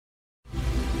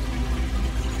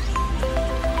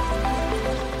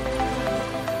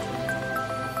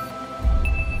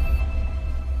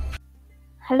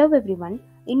Hello everyone.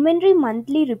 Inventory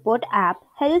Monthly Report app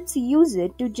helps user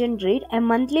to generate a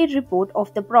monthly report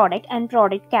of the product and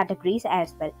product categories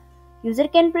as well. User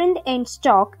can print and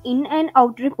stock in and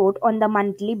out report on the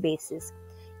monthly basis.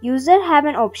 User have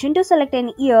an option to select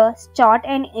an year, start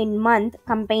and end month,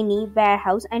 company,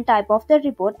 warehouse and type of the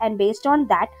report, and based on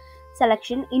that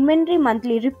selection, Inventory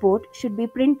Monthly Report should be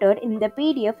printed in the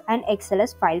PDF and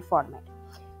XLS file format.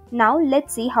 Now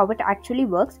let's see how it actually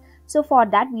works. So for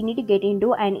that we need to get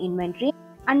into an inventory.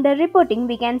 Under reporting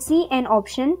we can see an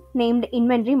option named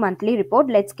Inventory Monthly Report.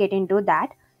 Let's get into that.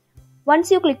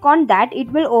 Once you click on that, it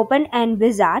will open an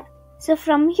wizard. So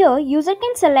from here user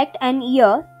can select an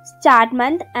year, start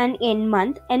month and end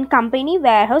month, and company,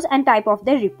 warehouse and type of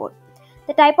the report.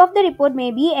 The type of the report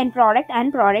may be in product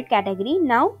and product category.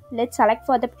 Now let's select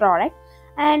for the product,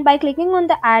 and by clicking on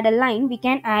the add a line we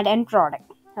can add an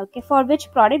product. Okay, for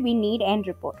which product we need an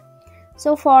report.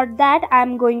 So for that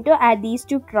I'm going to add these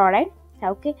two products.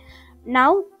 Okay,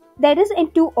 now there is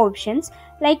two options,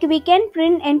 like we can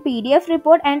print an PDF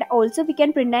report and also we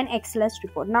can print an XLS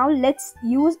report. Now let's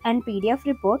use an PDF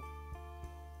report.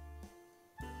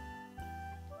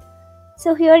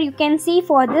 So here you can see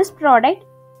for this product,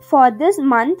 for this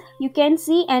month you can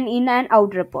see an in and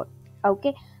out report.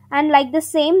 Okay, and like the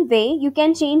same way you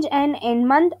can change an end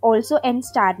month also and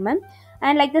start month,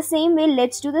 and like the same way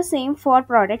let's do the same for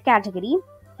product category.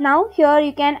 Now here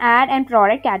you can add an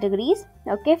product categories.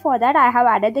 Okay, for that I have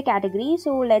added the category,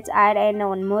 so let's add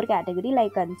one more category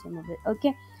like consumable.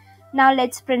 Okay, now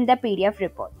let's print the PDF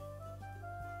report.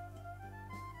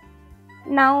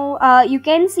 Now you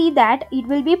can see that it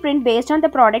will be print based on the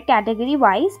product category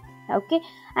wise. Okay,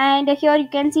 and here you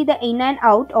can see the in and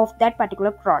out of that particular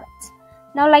products.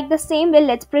 Now like the same way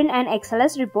let's print an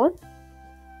XLS report.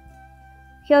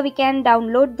 Here we can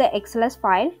download the XLS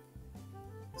file.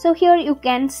 So here you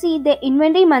can see the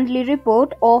Inventory Monthly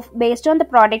Report of based on the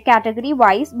product category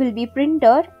wise will be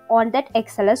printed on that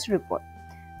XLS report.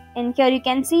 And here you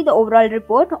can see the overall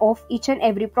report of each and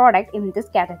every product in this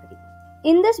category.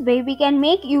 In this way we can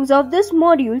make use of this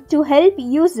module to help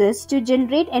users to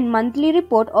generate a monthly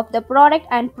report of the product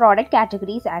and product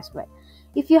categories as well.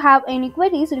 If you have any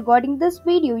queries regarding this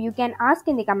video, you can ask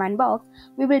in the comment box.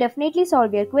 We will definitely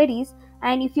solve your queries.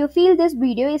 And if you feel this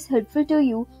video is helpful to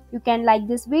you, you can like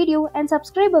this video and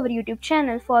subscribe our YouTube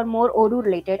channel for more Odoo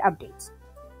related updates.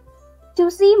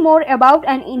 To see more about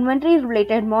an inventory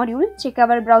related module, check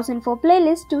our BrowseInfo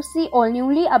playlist to see all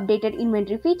newly updated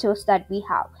inventory features that we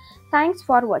have. Thanks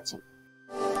for watching.